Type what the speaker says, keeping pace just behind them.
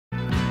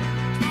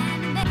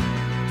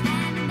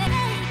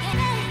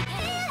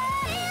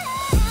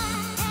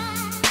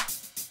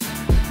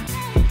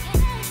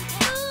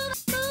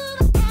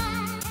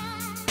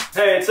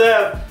Hey, it's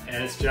Ev.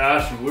 And it's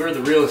Josh, and we're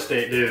the real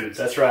estate dudes.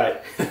 That's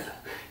right.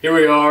 Here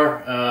we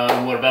are,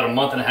 about a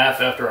month and a half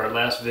after our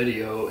last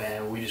video,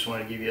 and we just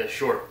want to give you a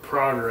short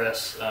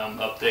progress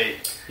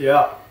update.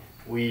 Yeah.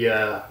 We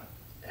have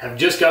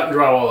just gotten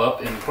drywall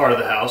up in part of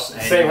the house.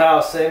 And same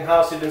house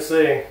you've been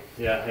seeing.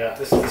 Yeah.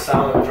 This is the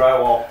sound of the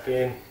drywall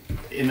being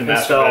in the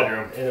master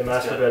bedroom. In the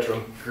master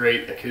bedroom.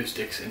 Great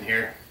acoustics in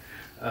here.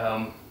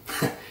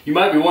 You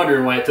might be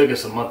wondering why it took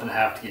us a month and a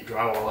half to get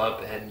drywall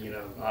up, and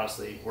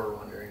honestly, we're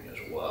wondering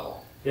as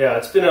well. Yeah,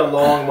 it's been a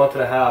long month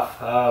and a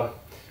half.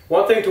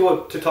 One thing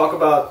to talk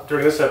about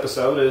during this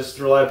episode is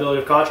the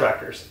reliability of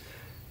contractors.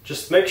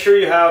 Just make sure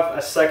you have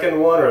a second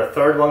one or a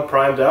third one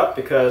primed up,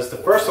 because the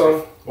first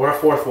one, or a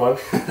fourth one,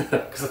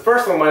 because the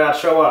first one might not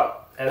show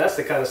up, and that's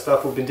the kind of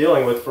stuff we've been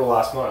dealing with for the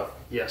last month.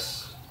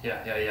 Yes.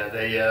 Yeah.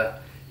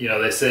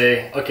 They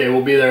say, okay,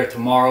 we'll be there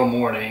tomorrow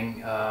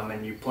morning,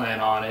 and you plan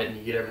on it, and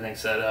you get everything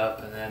set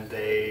up, and then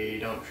they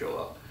don't show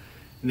up.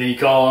 And then you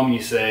call them, and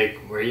you say,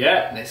 where you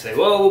at? And they say,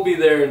 well, we'll be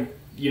there,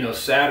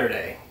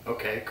 Saturday.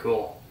 Okay,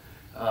 cool.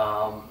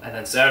 And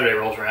then Saturday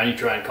rolls around, you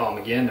try and call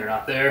them again, they're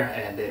not there,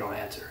 and they don't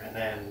answer. And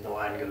then the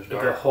line goes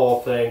dark. The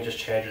whole thing just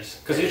changes.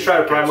 Because you try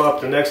to prime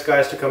up the next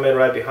guys to come in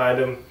right behind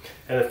them,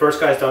 and the first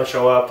guys don't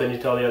show up, then you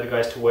tell the other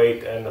guys to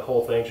wait, and the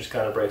whole thing just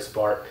kind of breaks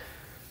apart.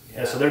 Yeah.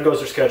 And so there goes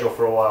their schedule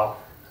for a while.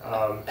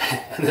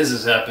 And this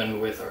has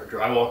happened with our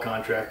drywall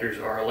contractors,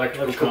 our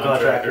electrical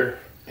contractor,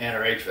 and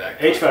our HVAC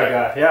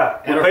guy,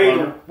 yeah.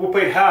 And we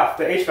paid half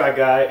the HVAC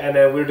guy, and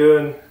then we're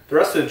doing the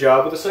rest of the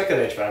job with the second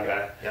HVAC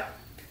guy. Yeah.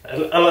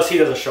 Unless he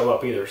doesn't show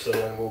up either, so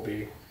then we'll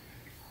be...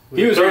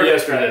 He was here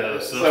yesterday, though.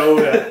 So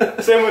yeah.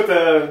 Same with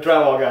the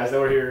drywall guys. They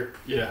were here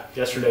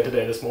yesterday,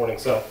 today, this morning.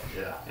 So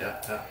yeah.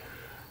 So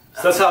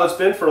that's how it's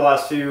been for the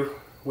last few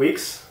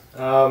weeks.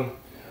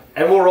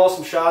 And we'll roll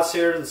some shots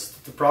here.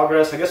 The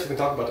progress. I guess we can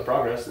talk about the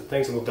progress, the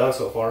things that we've done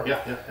so far.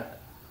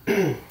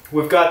 Yeah.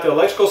 We've got the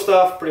electrical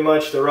stuff, pretty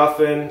much the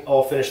rough-in,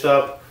 all finished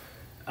up.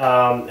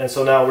 And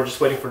so now we're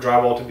just waiting for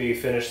drywall to be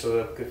finished so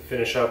that we could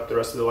finish up the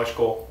rest of the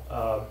electrical,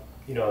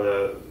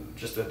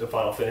 just the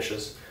final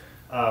finishes.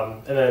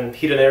 And then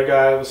heat and air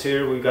guy was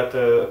here. We got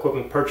the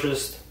equipment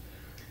purchased.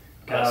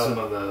 Got some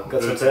of the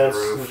got some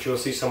vents, which you'll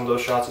see some of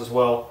those shots as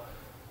well.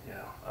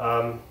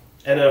 Yeah.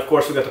 And then of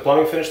course we got the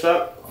plumbing finished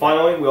up.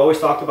 Finally, we always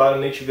talked about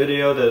in each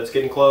video that it's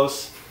getting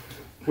close.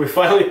 We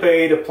finally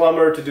paid a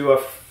plumber to do a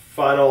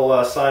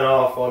final sign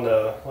off on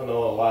the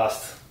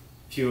last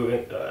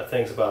few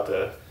things about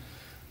the.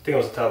 I think it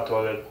was the tub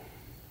toilet.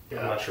 Yeah.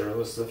 I'm not sure. It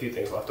was a few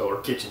things left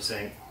over. Kitchen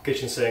sink,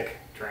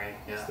 drain.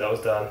 Yeah. So that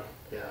was done.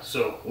 Yeah.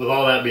 So with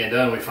all that being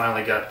done, we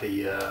finally got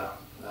the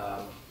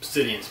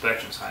city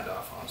inspection signed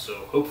off on. So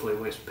hopefully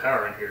we'll get some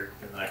power in here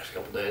in the next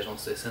couple of days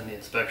once they send the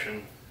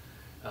inspection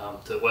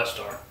to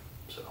Westar.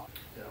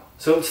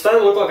 So it's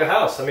starting to look like a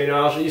house. I mean,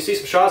 you see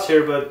some shots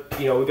here, but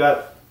we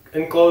got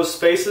enclosed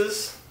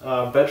spaces.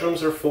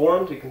 Bedrooms are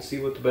formed. You can see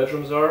what the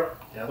bedrooms are,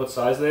 what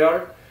size they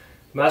are.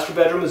 Master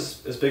bedroom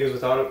is as big as we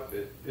thought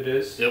it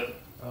is. Yep.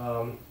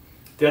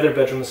 The other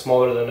bedroom is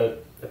smaller than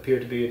it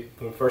appeared to be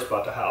when we first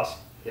bought the house.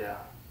 Yeah.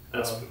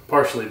 That's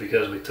partially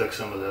because we took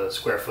some of the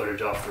square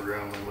footage off the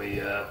room when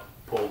we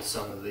pulled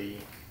some of the,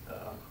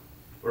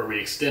 or we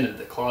extended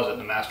the closet in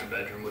the master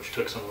bedroom, which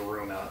took some of the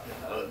room out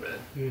in the other bed.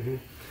 Mm-hmm.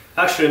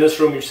 Actually, in this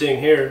room you're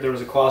seeing here, there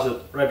was a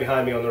closet right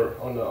behind me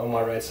on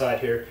my right side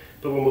here,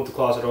 but we moved the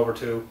closet over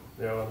to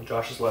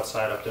Josh's left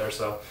side up there.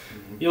 So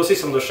you'll see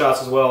some of those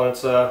shots as well. And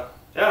it's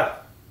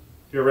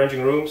you're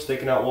arranging rooms,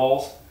 taking out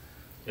walls.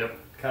 Yep.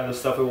 Kind of the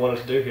stuff we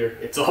wanted to do here.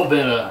 It's all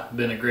been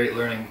a great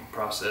learning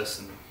process,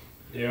 and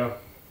yeah.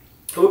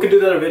 We could do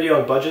another video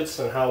on budgets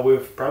and how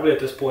we've probably at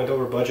this point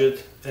over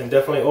budget and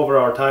definitely over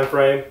our time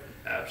frame.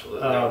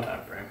 Absolutely, our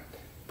time frame.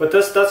 But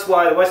that's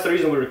the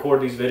reason we record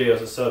these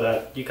videos, is so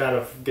that you kind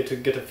of get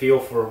to feel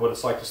for what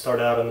it's like to start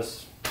out in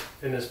this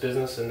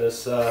business, in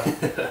this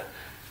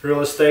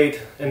real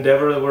estate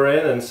endeavor that we're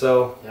in. And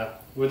so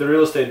with the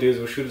real estate dudes,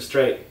 we'll shoot it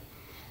straight.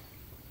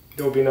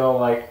 There'll be no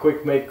like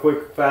make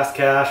quick fast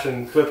cash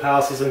and flip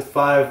houses in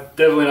 5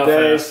 definitely not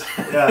days.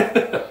 Fast.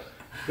 Yeah.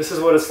 This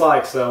is what it's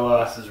like. So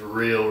this is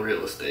real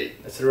estate.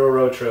 It's a real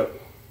road trip.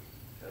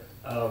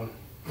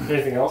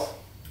 Anything else?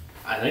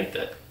 I think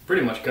that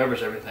pretty much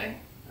covers everything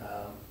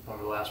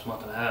over the last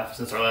month and a half,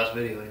 since our last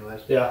video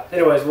anyways. Yeah.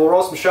 Anyways, we'll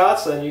roll some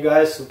shots, and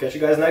we'll catch you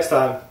guys next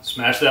time.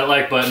 Smash that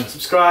like button.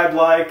 Subscribe,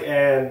 like,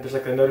 and there's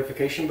like a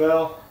notification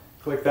bell.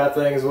 Click that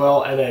thing as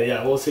well, and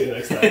then we'll see you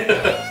next time.